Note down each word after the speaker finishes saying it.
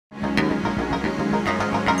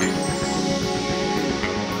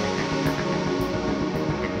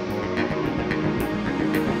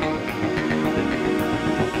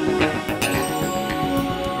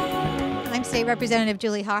Representative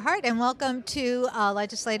Julie Harhart, and welcome to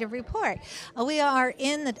Legislative Report. We are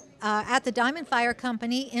at the Diamond Fire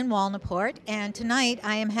Company in Walnutport, and tonight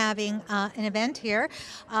I am having an event here,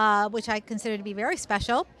 which I consider to be very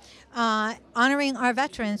special, honoring our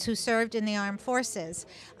veterans who served in the armed forces.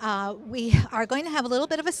 We are going to have a little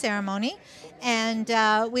bit of a ceremony, and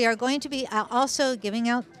we are going to be also giving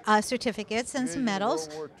out certificates and some medals,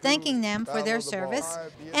 thanking them for their service.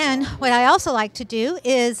 And what I also like to do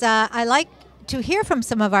is I like to hear from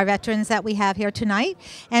some of our veterans that we have here tonight,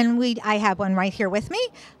 and I have one right here with me,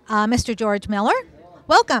 Mr. George Miller.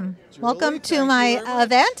 Welcome. Julie, welcome to my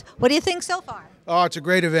event. What do you think so far? Oh, it's a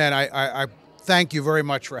great event. I thank you very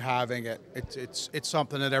much for having it. It's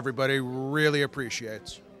something that everybody really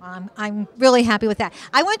appreciates. I'm really happy with that.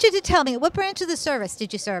 I want you to tell me, what branch of the service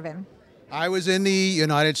did you serve in? I was in the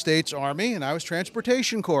United States Army, and I was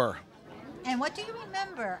Transportation Corps. And what do you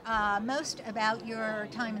remember most about your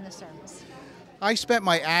time in the service? I spent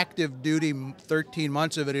my active duty, 13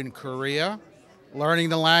 months of it, in Korea, learning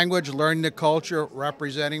the language, learning the culture,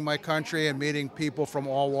 representing my country, and meeting people from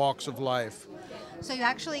all walks of life. So you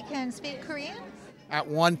actually can speak Korean? At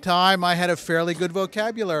one time, I had a fairly good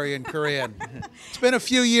vocabulary in Korean. It's been a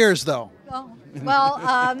few years, though. Well,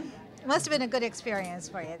 it must have been a good experience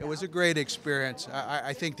for you, though. It was a great experience.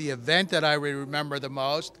 I think the event that I remember the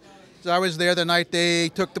most is I was there the night they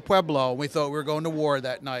took the Pueblo, and we thought we were going to war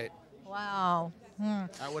that night. Wow.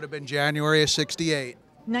 That would have been January of '68.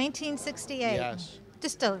 1968. Yes.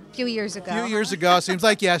 Just a few years ago. A few years ago. Seems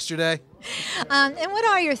like yesterday. And what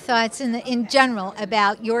are your thoughts in general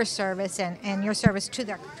about your service and your service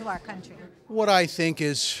to our country? What I think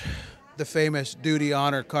is the famous duty,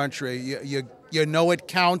 honor, country. You know it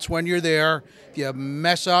counts when you're there. If you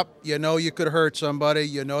mess up, you know you could hurt somebody.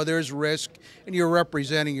 You know there's risk, and you're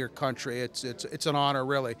representing your country. It's an honor,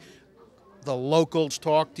 really. The locals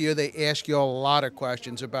talk to you. They ask you a lot of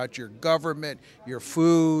questions about your government, your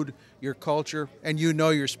food, your culture, and you know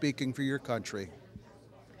you're speaking for your country.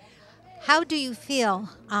 How do you feel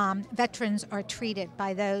veterans are treated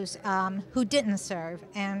by those who didn't serve,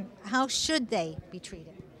 and how should they be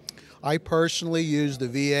treated? I personally use the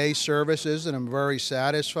VA services, and I'm very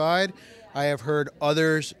satisfied. I have heard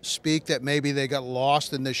others speak that maybe they got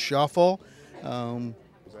lost in the shuffle.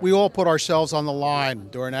 We all put ourselves on the line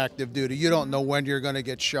during active duty. You don't know when you're going to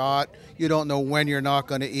get shot. You don't know when you're not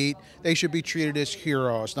going to eat. They should be treated as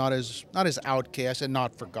heroes, not as outcasts and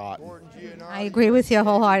not forgotten. I agree with you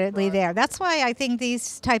wholeheartedly there. That's why I think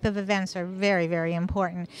these type of events are very, very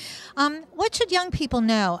important. What should young people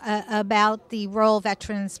know about the role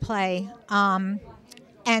veterans play and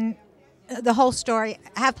the whole story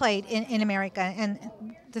have played in America and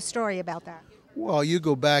the story about that? Well, you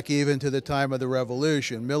go back even to the time of the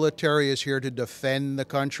Revolution. Military is here to defend the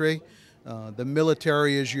country. The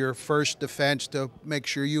military is your first defense to make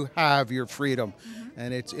sure you have your freedom.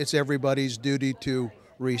 And it's everybody's duty to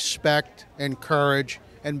respect, encourage,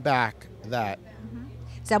 and back that.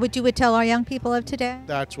 Is that what you would tell our young people of today?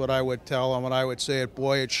 That's what I would tell them, and I would say it,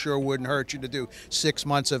 boy, it sure wouldn't hurt you to do 6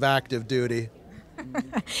 months of active duty.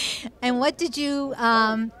 And what did you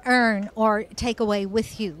earn or take away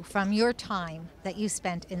with you from your time that you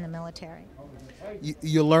spent in the military?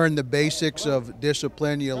 You learn the basics of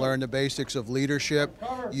discipline. You learn the basics of leadership.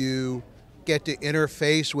 You get to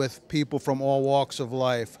interface with people from all walks of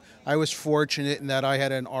life. I was fortunate in that I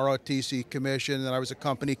had an ROTC commission and I was a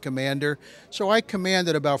company commander. So I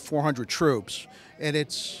commanded about 400 troops. And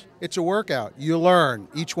it's a workout. You learn.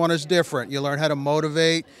 Each one is different. You learn how to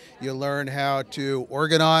motivate. You learn how to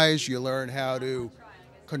organize. You learn how to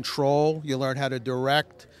control. You learn how to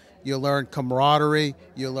direct. You learn camaraderie.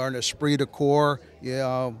 You learn esprit de corps.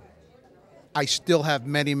 I still have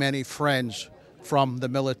many, many friends from the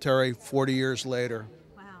military 40 years later.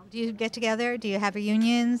 Wow. Do you get together? Do you have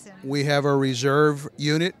reunions? We have a reserve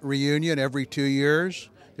unit reunion every 2 years.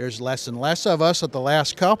 There's less and less of us at the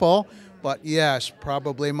last couple. But yes,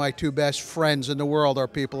 probably my two best friends in the world are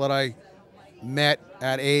people that I met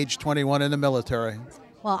at age 21 in the military.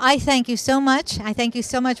 Well, I thank you so much. I thank you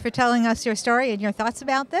so much for telling us your story and your thoughts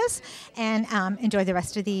about this, and enjoy the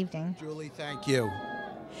rest of the evening. Julie, thank you.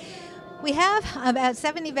 We have about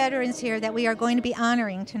 70 veterans here that we are going to be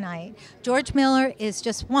honoring tonight. George Miller is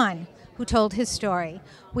just one who told his story.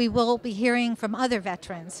 We will be hearing from other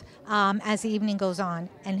veterans as the evening goes on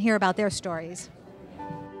and hear about their stories.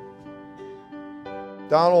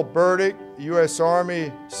 Donald Burdick, U.S.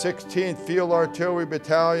 Army, 16th Field Artillery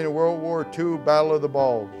Battalion, World War II, Battle of the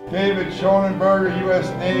Bulge. David Schonenberger, U.S.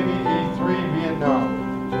 Navy, E-3, Vietnam.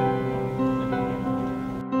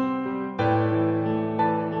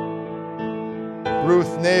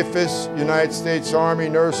 Ruth Nafis, United States Army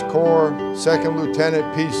Nurse Corps, 2nd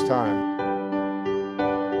Lieutenant, peacetime.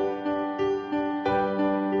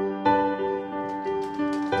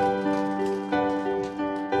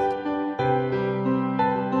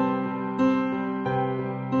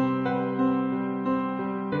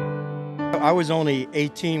 I was only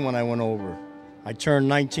 18 when I went over. I turned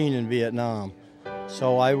 19 in Vietnam,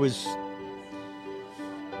 so I was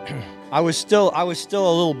still a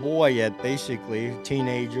little boy yet, basically a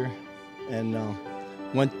teenager, and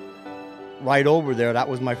went right over there. That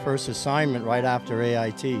was my first assignment right after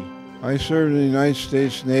AIT. I served in the United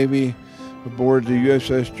States Navy aboard the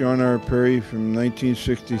USS John R. Perry from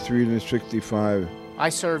 1963 to 65. I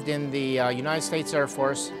served in the United States Air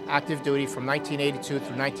Force, active duty from 1982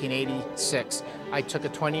 through 1986. I took a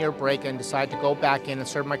 20-year break and decided to go back in and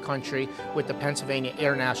serve my country with the Pennsylvania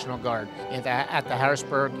Air National Guard at the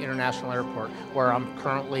Harrisburg International Airport, where I'm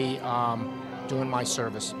currently doing my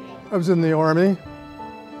service. I was in the Army.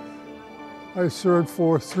 I served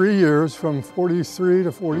for 3 years, from 43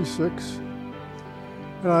 to 46.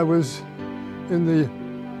 And I was in the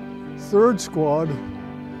 3rd Squad,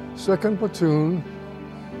 2nd Platoon,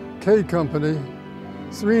 K Company,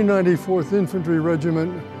 394th Infantry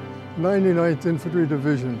Regiment, 99th Infantry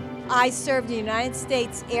Division. I served the United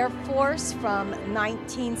States Air Force from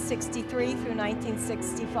 1963 through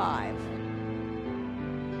 1965.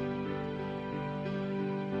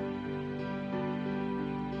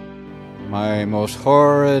 My most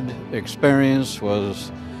horrid experience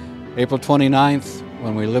was April 29th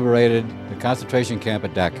when we liberated the concentration camp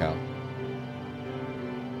at Dachau.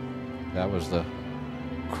 That was the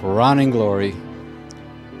crowning glory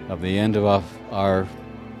of the end of our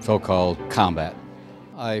so-called combat.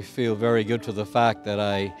 I feel very good to the fact that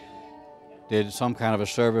I did some kind of a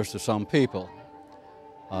service to some people.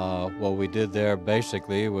 What we did there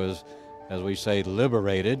basically was, as we say,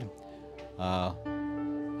 liberated. How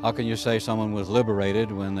can you say someone was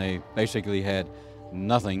liberated when they basically had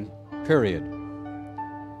nothing, period?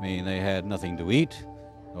 I mean, they had nothing to eat,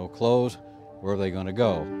 no clothes. Where are they going to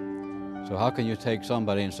go? So how can you take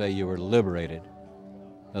somebody and say you were liberated?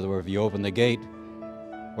 In other words, if you open the gate,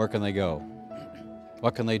 where can they go?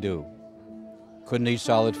 What can they do? Couldn't eat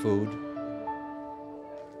solid food.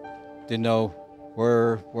 Didn't know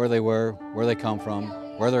where they were, where they come from,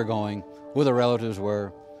 where they're going, who their relatives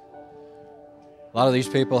were. A lot of these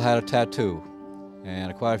people had a tattoo,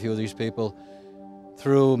 and quite a few of these people,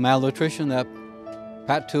 through malnutrition, that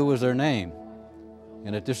tattoo was their name,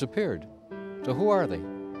 and it disappeared. So who are they?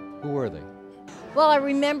 Who were they? Well, I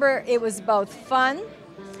remember it was both fun,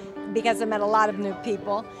 because I met a lot of new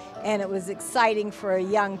people, and it was exciting for a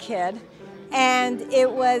young kid. And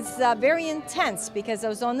it was very intense, because I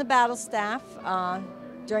was on the battle staff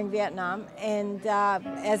during Vietnam, and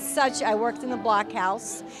as such, I worked in the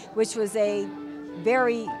blockhouse, which was a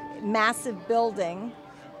very massive building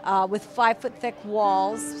with 5-foot-thick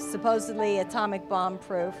walls, supposedly atomic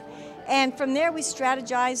bomb-proof. And from there, we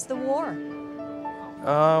strategized the war.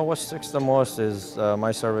 What sticks the most is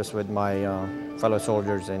my service with my fellow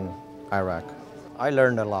soldiers in Iraq. I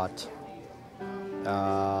learned a lot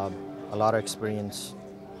of experience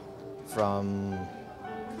from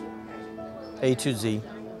A to Z.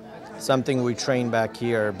 Something we train back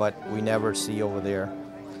here, but we never see over there.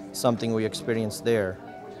 Something we experience there,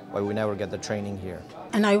 but we never get the training here.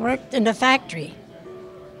 And I worked in the factory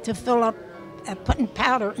to fill up, putting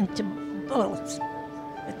powder into bullets.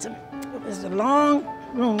 It was a long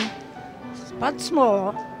room, but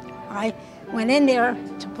small. I went in there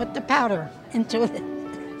to put the powder into it.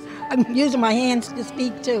 I'm using my hands to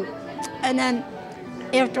speak too. And then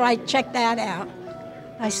after I checked that out,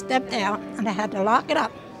 I stepped out and I had to lock it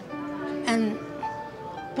up and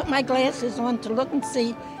put my glasses on to look and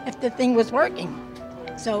see if the thing was working.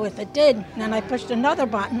 So if it did, then I pushed another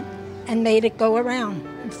button and made it go around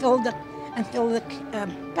and fill the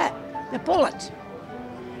bullets.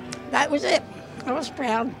 That was it. I was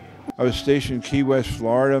proud. I was stationed in Key West,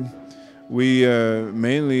 Florida. We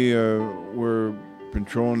mainly were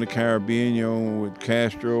patrolling the Caribbean, with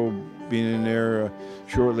Castro being in there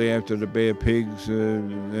shortly after the Bay of Pigs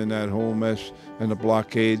and that whole mess and the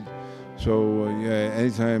blockade. So yeah,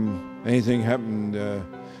 anytime anything happened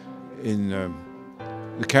in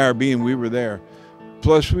the Caribbean, we were there.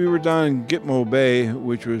 Plus, we were down in Gitmo Bay,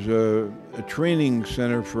 which was a training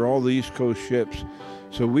center for all the East Coast ships.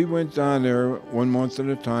 So we went down there 1 month at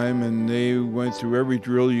a time, and they went through every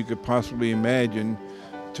drill you could possibly imagine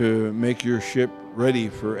to make your ship ready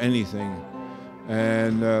for anything.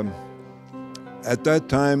 And at that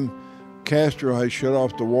time, Castro had shut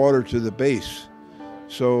off the water to the base.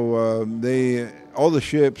 So all the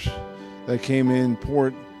ships that came in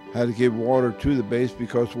port had to give water to the base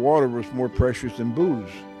because water was more precious than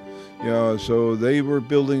booze. You know, so they were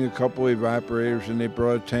building a couple of evaporators, and they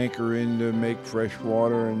brought a tanker in to make fresh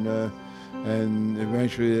water, and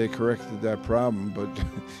eventually they corrected that problem. But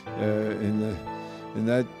in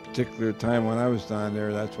that particular time when I was down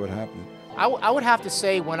there, that's what happened. I would have to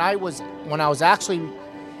say when I was actually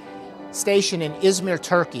stationed in Izmir,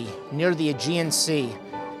 Turkey, near the Aegean Sea,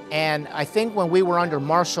 and I think when we were under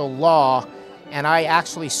martial law, and I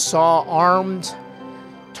actually saw armed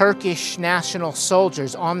Turkish national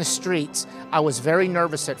soldiers on the streets, I was very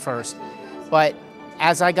nervous at first. But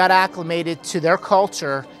as I got acclimated to their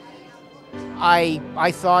culture,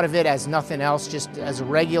 I thought of it as nothing else, just as a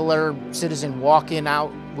regular citizen walking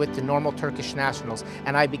out with the normal Turkish nationals,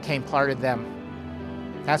 and I became part of them.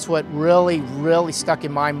 That's what really, really stuck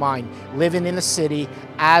in my mind, living in the city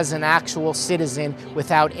as an actual citizen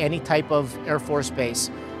without any type of Air Force base.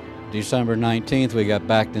 December 19th, we got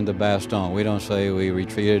backed into Bastogne. We don't say we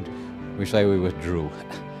retreated, we say we withdrew.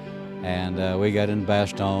 And we got in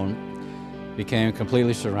Bastogne, became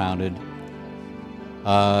completely surrounded.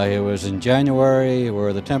 It was in January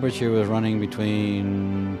where the temperature was running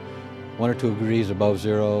between 1 or 2 degrees above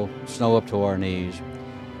zero, snow up to our knees.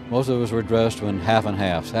 Most of us were dressed in half and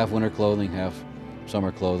halves, half winter clothing, half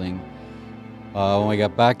summer clothing. When we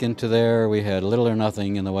got back into there, we had little or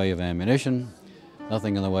nothing in the way of ammunition,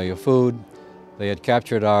 nothing in the way of food. They had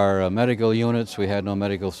captured our medical units. We had no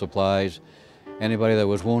medical supplies. Anybody that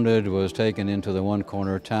was wounded was taken into the one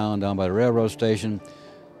corner of town down by the railroad station,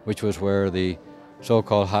 which was where the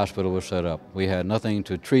so-called hospital was set up. We had nothing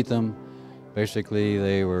to treat them. Basically,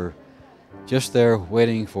 they were just there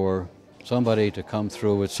waiting for somebody to come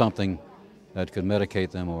through with something that could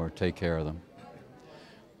medicate them or take care of them.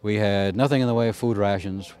 We had nothing in the way of food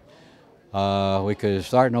rations. We could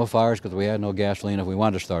start no fires because we had no gasoline if we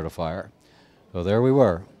wanted to start a fire. So there we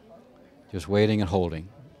were, just waiting and holding,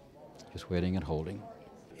 just waiting and holding.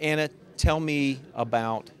 Anna, tell me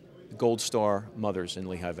about Gold Star Mothers in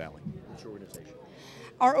Lehigh Valley. What's your organization?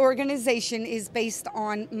 Our organization is based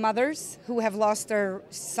on mothers who have lost their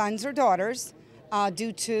sons or daughters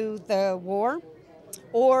due to the war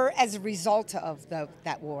or as a result of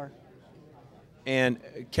that war. And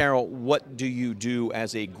Carol, what do you do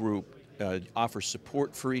as a group? Offer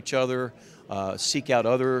support for each other, seek out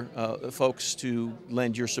other folks to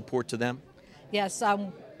lend your support to them? Yes,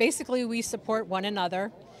 basically we support one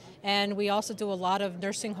another, and we also do a lot of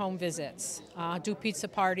nursing home visits, do pizza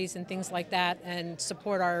parties and things like that, and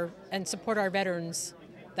support our veterans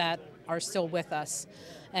that are still with us.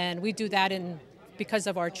 And we do that because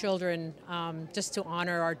of our children, just to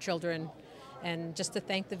honor our children and just to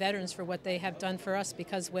thank the veterans for what they have done for us,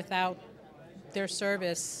 because without their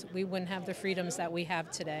service, we wouldn't have the freedoms that we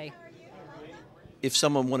have today. If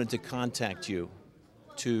someone wanted to contact you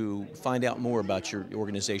to find out more about your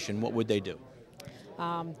organization, what would they do?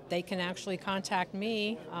 They can actually contact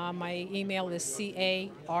me. My email is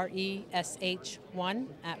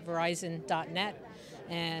caresh1@verizon.net,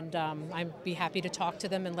 and I'd be happy to talk to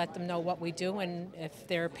them and let them know what we do, and if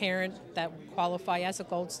they're a parent that qualify as a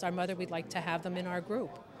Gold Star mother, we'd like to have them in our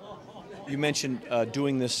group. You mentioned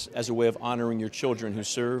doing this as a way of honoring your children who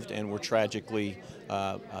served and were tragically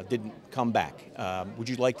didn't come back. Would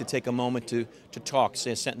you like to take a moment to talk,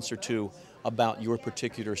 say a sentence or two about your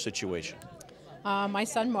particular situation? My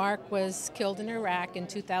son Mark was killed in Iraq in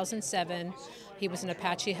 2007. He was an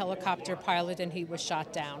Apache helicopter pilot and he was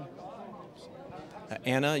shot down.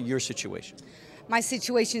 Anna, your situation? My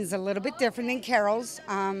situation is a little bit different than Carol's.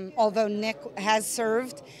 Although Nick has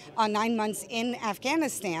served 9 months in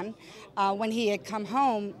Afghanistan, when he had come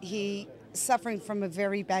home, he suffering from a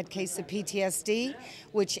very bad case of PTSD,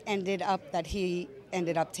 which ended up that he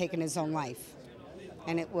ended up taking his own life.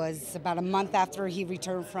 And it was about a month after he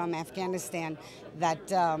returned from Afghanistan that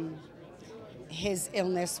his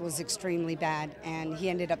illness was extremely bad, and he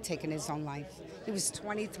ended up taking his own life. He was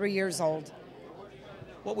 23 years old.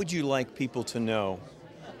 What would you like people to know,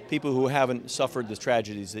 people who haven't suffered the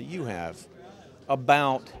tragedies that you have,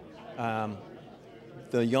 about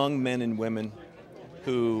the young men and women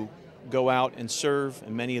who go out and serve,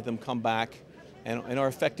 and many of them come back and are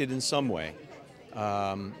affected in some way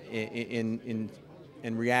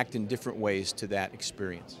and react in different ways to that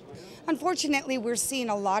experience? Unfortunately, we're seeing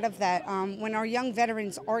a lot of that when our young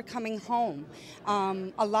veterans are coming home.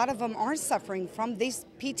 A lot of them are suffering from this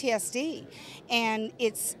PTSD, and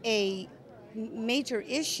it's a major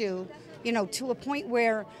issue, you know, to a point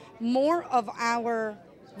where more of our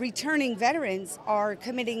returning veterans are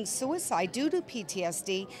committing suicide due to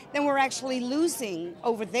PTSD than we're actually losing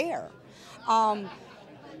over there.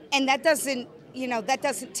 And that doesn't you know, that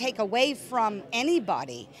doesn't take away from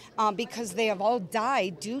anybody because they have all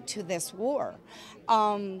died due to this war.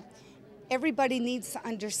 Everybody needs to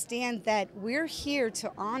understand that we're here to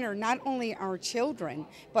honor not only our children,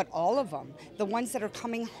 but all of them. The ones that are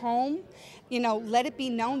coming home, you know, let it be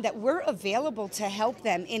known that we're available to help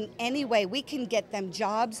them in any way. We can get them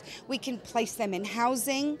jobs. We can place them in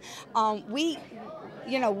housing. We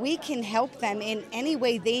can help them in any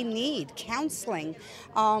way they need, counseling.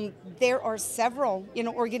 There are several,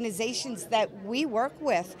 organizations that we work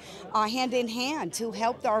with hand in hand to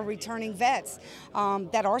help our returning vets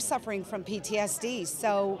that are suffering from PTSD.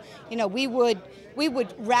 So, we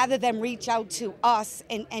would rather them reach out to us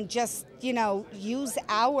and just, use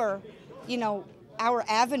our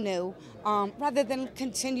avenue rather than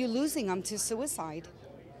continue losing them to suicide.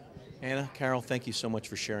 Anna, Carol, thank you so much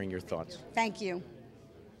for sharing your thoughts. Thank you.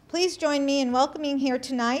 Please join me in welcoming here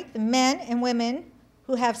tonight the men and women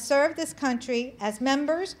who have served this country as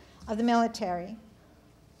members of the military.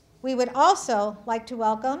 We would also like to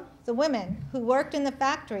welcome the women who worked in the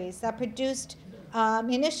factories that produced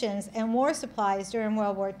munitions and war supplies during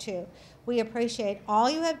World War II. We appreciate all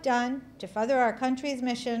you have done to further our country's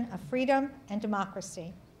mission of freedom and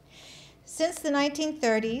democracy. Since the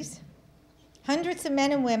 1930s, hundreds of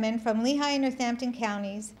men and women from Lehigh and Northampton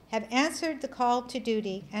counties have answered the call to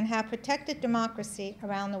duty and have protected democracy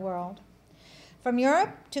around the world. From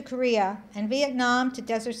Europe to Korea and Vietnam to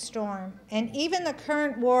Desert Storm, and even the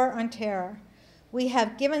current war on terror, we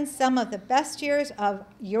have given some of the best years of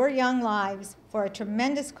your young lives for a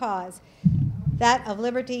tremendous cause, that of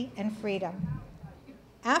liberty and freedom.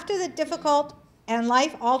 After the difficult and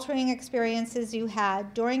life-altering experiences you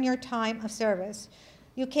had during your time of service,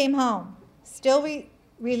 you came home, still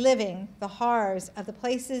reliving the horrors of the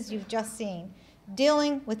places you've just seen,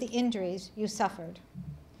 dealing with the injuries you suffered.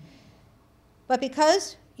 But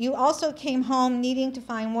because you also came home needing to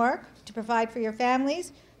find work to provide for your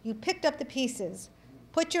families, you picked up the pieces,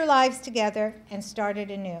 put your lives together, and started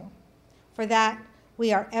anew. For that,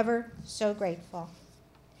 we are ever so grateful.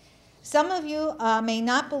 Some of you may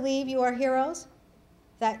not believe you are heroes,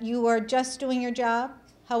 that you were just doing your job.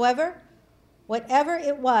 However, whatever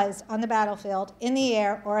it was on the battlefield, in the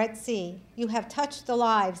air, or at sea, you have touched the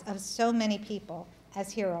lives of so many people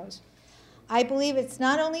as heroes. I believe it's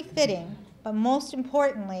not only fitting, but most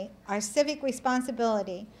importantly, our civic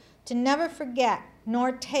responsibility to never forget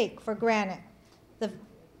nor take for granted the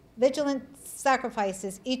vigilant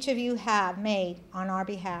sacrifices each of you have made on our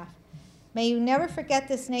behalf. May you never forget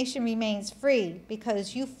this nation remains free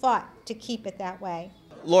because you fought to keep it that way.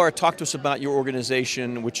 Laura, talk to us about your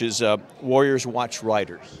organization, which is Warriors Watch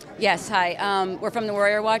Riders. Yes, hi. We're from the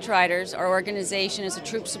Warrior Watch Riders. Our organization is a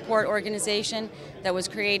troop support organization that was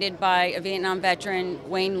created by a Vietnam veteran,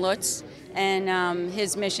 Wayne Lutz, and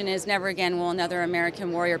his mission is never again will another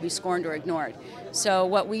American warrior be scorned or ignored. So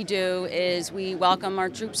what we do is we welcome our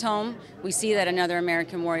troops home. We see that another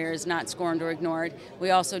American warrior is not scorned or ignored.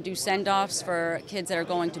 We also do send-offs for kids that are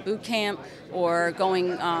going to boot camp or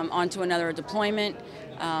going onto another deployment.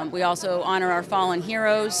 We also honor our fallen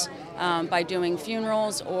heroes by doing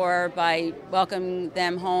funerals or by welcoming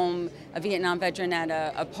them home, a Vietnam veteran at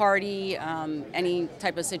a party, any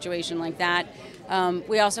type of situation like that.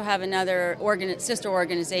 We also have another sister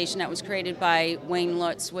organization that was created by Wayne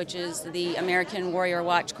Lutz, which is the American Warrior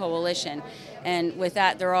Watch Coalition. And with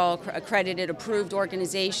that, they're all accredited, approved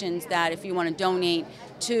organizations that if you want to donate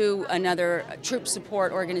to another troop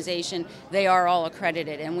support organization, they are all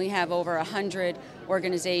accredited. And we have over 100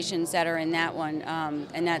 organizations that are in that one,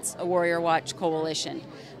 and that's a Warrior Watch Coalition.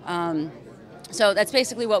 So that's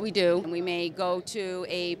basically what we do. We may go to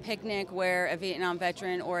a picnic where a Vietnam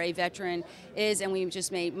veteran or a veteran is, and we just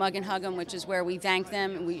may mug and hug them, which is where we thank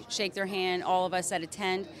them and we shake their hand, all of us that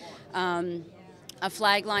attend. A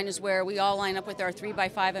flag line is where we all line up with our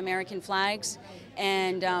 3x5 American flags,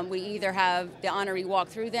 and we either have the honoree walk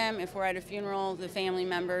through them. If we're at a funeral, the family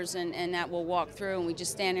members and that will walk through, and we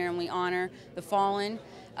just stand there and we honor the fallen.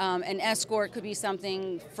 An escort could be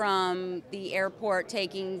something from the airport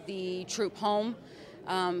taking the troop home.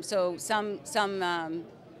 So some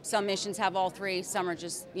missions have all three. Some are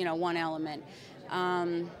just one element.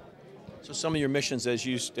 So some of your missions, as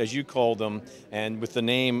you call them, and with the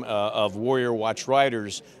name of Warrior Watch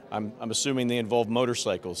Riders, I'm assuming they involve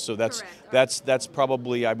motorcycles. So that's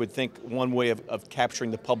probably, I would think, one way of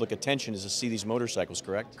capturing the public attention is to see these motorcycles.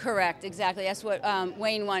 Correct? Correct. Exactly. That's what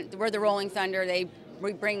Wayne wants. We're the Rolling Thunder. They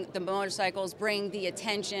we bring the motorcycles, bring the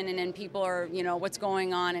attention, and then people are, you know, what's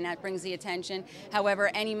going on, and that brings the attention. However,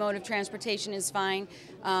 any mode of transportation is fine.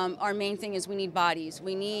 Our main thing is we need bodies.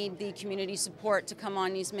 We need the community support to come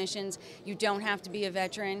on these missions. You don't have to be a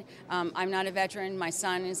veteran. I'm not a veteran. My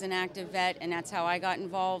son is an active vet, and that's how I got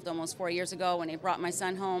involved almost 4 years ago when they brought my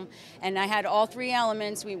son home. And I had all three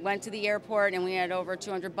elements. We went to the airport, and we had over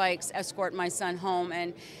 200 bikes escort my son home,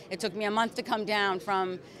 and it took me a month to come down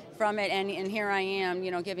from it, and here I am,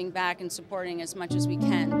 you know, giving back and supporting as much as we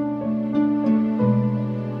can.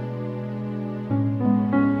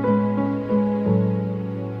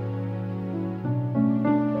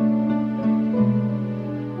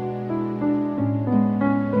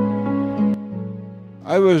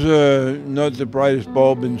 I was not the brightest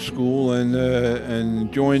bulb in school,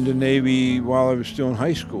 and joined the Navy while I was still in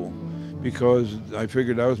high school because I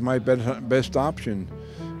figured that was my best option.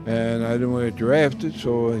 And I didn't want to get drafted,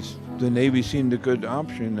 so the Navy seemed a good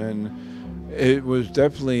option, and it was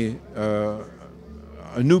definitely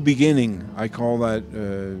a new beginning. I call that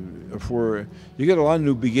you get a lot of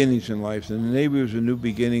new beginnings in life, and the Navy was a new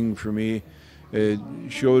beginning for me. It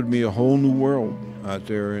showed me a whole new world out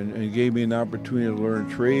there, and gave me an opportunity to learn a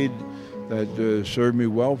trade that served me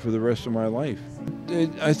well for the rest of my life.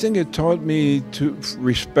 I think it taught me to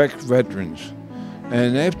respect veterans.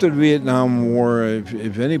 And after the Vietnam War,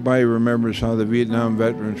 if anybody remembers how the Vietnam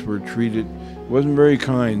veterans were treated, it wasn't very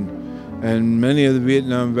kind. And many of the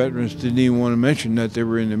Vietnam veterans didn't even want to mention that they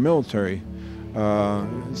were in the military.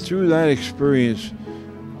 Through that experience,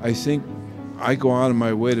 I think I go out of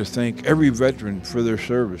my way to thank every veteran for their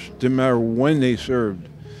service. Didn't matter when they served.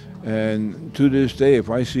 And to this day, if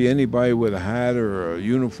I see anybody with a hat or a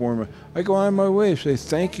uniform, I go out of my way and say,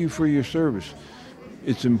 thank you for your service.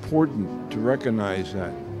 It's important to recognize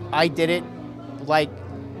that. I did it like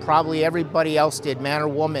probably everybody else did, man or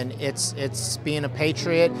woman. It's being a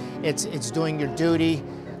patriot. It's doing your duty.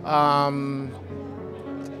 I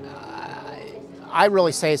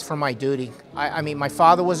really say it's for my duty. I mean, my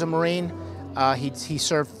father was a Marine. He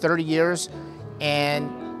served 30 years, and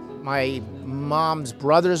my mom's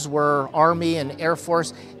brothers were Army and Air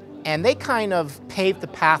Force, and they kind of paved the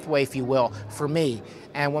pathway, if you will, for me.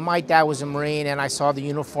 And when my dad was a Marine and I saw the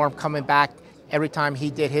uniform coming back every time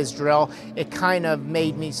he did his drill, it kind of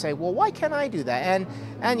made me say, well, why can't I do that?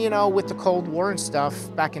 And you know, with the Cold War and stuff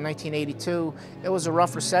back in 1982, it was a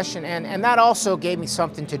rough recession, and that also gave me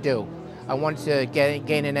something to do. I wanted to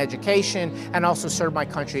gain an education and also serve my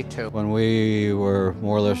country too. When we were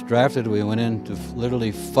more or less drafted, we went in to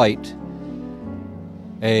literally fight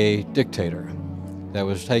a dictator that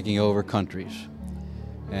was taking over countries.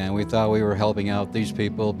 And we thought we were helping out these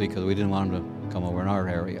people because we didn't want them to come over in our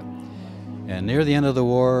area. And near the end of the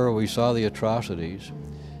war, we saw the atrocities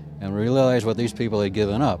and realized what these people had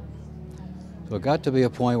given up. So it got to be a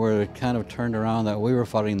point where it kind of turned around that we were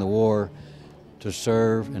fighting the war to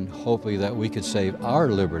serve and hopefully that we could save our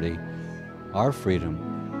liberty, our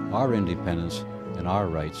freedom, our independence, and our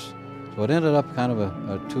rights. So it ended up kind of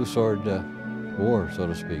a two-sword war, so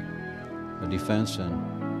to speak, a defense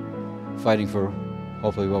and fighting for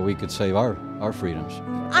hopefully what we could save our freedoms.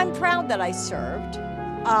 I'm proud that I served.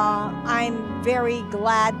 I'm very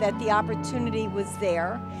glad that the opportunity was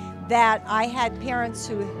there, that I had parents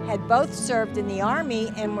who had both served in the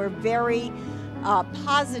Army and were very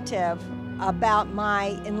positive about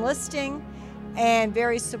my enlisting and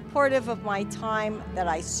very supportive of my time that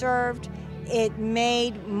I served. It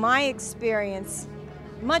made my experience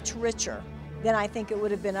much richer than I think it would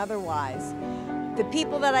have been otherwise. The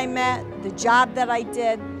people that I met, the job that I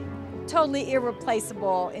did, totally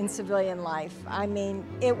irreplaceable in civilian life. I mean,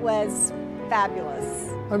 it was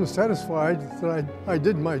fabulous. I'm satisfied that I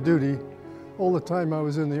did my duty all the time I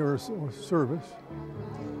was in the Air Service.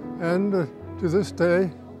 And to this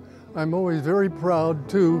day, I'm always very proud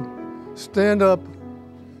to stand up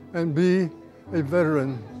and be a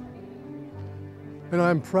veteran. And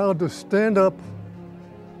I'm proud to stand up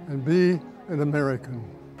and be an American.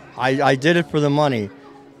 I did it for the money.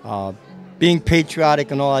 Being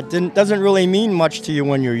patriotic and all that doesn't really mean much to you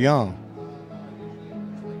when you're young.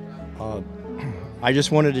 I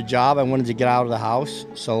just wanted a job. I wanted to get out of the house,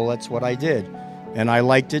 so that's what I did. And I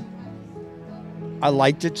liked it.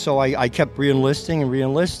 So I kept re-enlisting and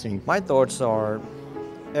re-enlisting. My thoughts are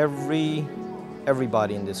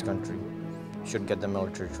everybody in this country should get the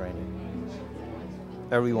military training.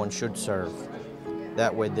 Everyone should serve.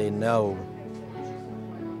 That way they know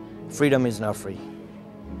freedom is not free.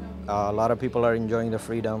 A lot of people are enjoying the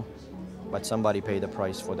freedom, but somebody paid the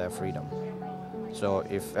price for that freedom. So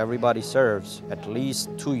if everybody serves at least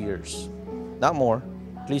 2 years, not more,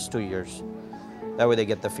 at least 2 years, that way they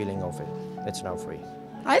get the feeling of it. it's now free.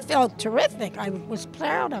 I felt terrific. I was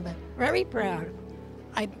proud of it, very proud.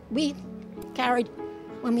 We carried,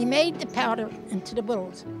 when we made the powder into the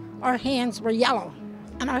bullets, our hands were yellow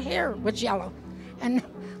and our hair was yellow. And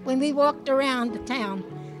when we walked around the town,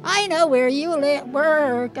 I know where you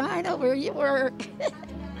work, I know where you work.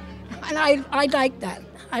 And I liked that.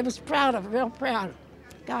 I was proud of it, real proud.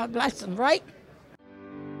 God bless them, right?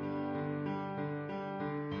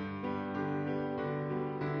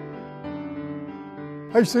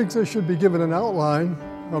 I think they should be given an outline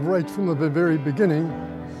of right from the very beginning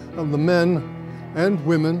of the men and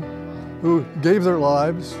women who gave their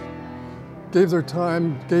lives, gave their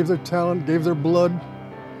time, gave their talent, gave their blood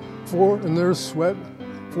for and their sweat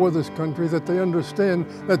for this country, that they understand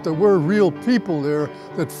that there were real people there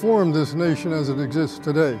that formed this nation as it exists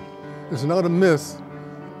today. It's not a myth.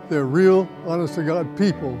 They're real, honest-to-God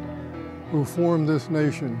people who formed this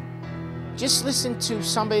nation. Just listen to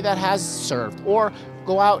somebody that has served, or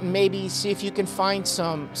go out and maybe see if you can find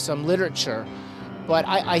some literature. But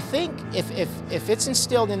I think if it's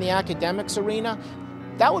instilled in the academics arena,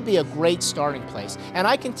 that would be a great starting place. And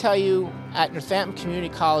I can tell you at Northampton Community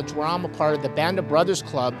College, where I'm a part of the Band of Brothers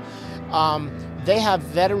Club, they have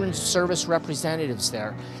veteran service representatives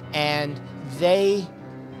there, and they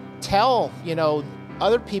tell, you know,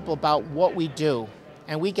 other people about what we do,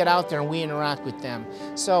 and we get out there and we interact with them.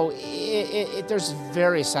 So there's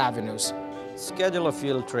various avenues. Schedule a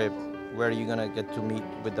field trip where you're gonna get to meet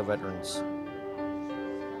with the veterans.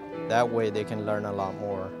 That way they can learn a lot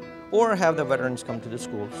more. Or have the veterans come to the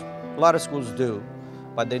schools. A lot of schools do,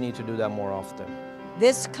 but they need to do that more often.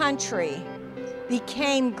 This country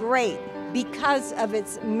became great because of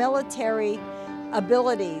its military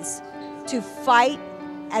abilities to fight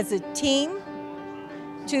as a team,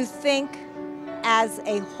 to think as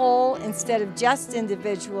a whole instead of just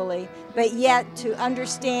individually, but yet to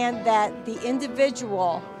understand that the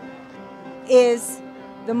individual is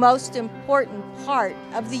the most important part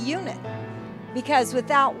of the unit. Because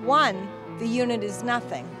without one, the unit is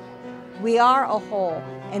nothing. We are a whole,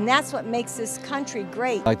 and that's what makes this country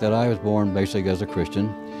great. Like that, I was born basically as a Christian,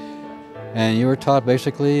 and you were taught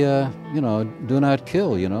basically, you know, do not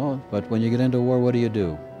kill, you know, but when you get into war, what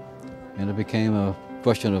do? And it became a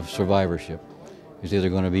question of survivorship. It's either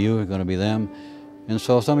going to be you or going to be them. And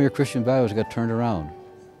so some of your Christian values got turned around.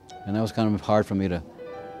 And that was kind of hard for me to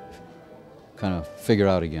kind of figure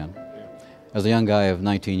out again. As a young guy of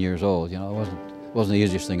 19 years old, you know, it wasn't the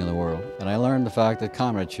easiest thing in the world. And I learned the fact that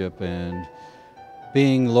comradeship and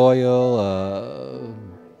being loyal,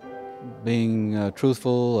 being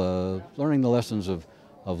truthful, learning the lessons of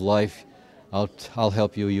life, I'll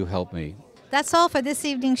help you, you help me. That's all for this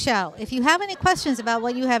evening's show. If you have any questions about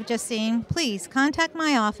what you have just seen, please contact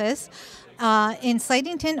my office in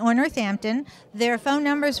Slatington or Northampton. Their phone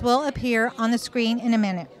numbers will appear on the screen in a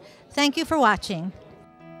minute. Thank you for watching.